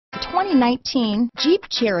2019 Jeep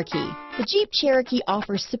Cherokee. The Jeep Cherokee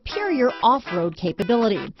offers superior off-road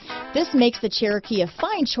capability. This makes the Cherokee a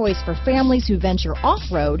fine choice for families who venture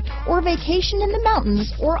off-road or vacation in the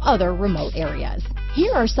mountains or other remote areas.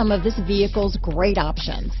 Here are some of this vehicle's great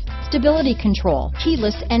options: stability control,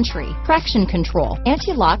 keyless entry, traction control,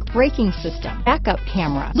 anti-lock braking system, backup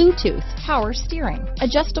camera, Bluetooth, power steering,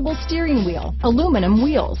 adjustable steering wheel, aluminum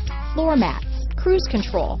wheels, floor mats, cruise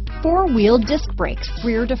control, four-wheel disc brakes,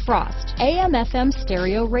 rear defrost, AM/FM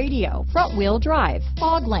stereo radio, front-wheel drive,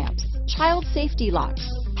 fog lamps, child safety locks,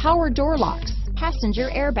 power door locks, passenger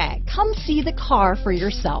airbag. Come see the car for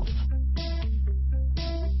yourself.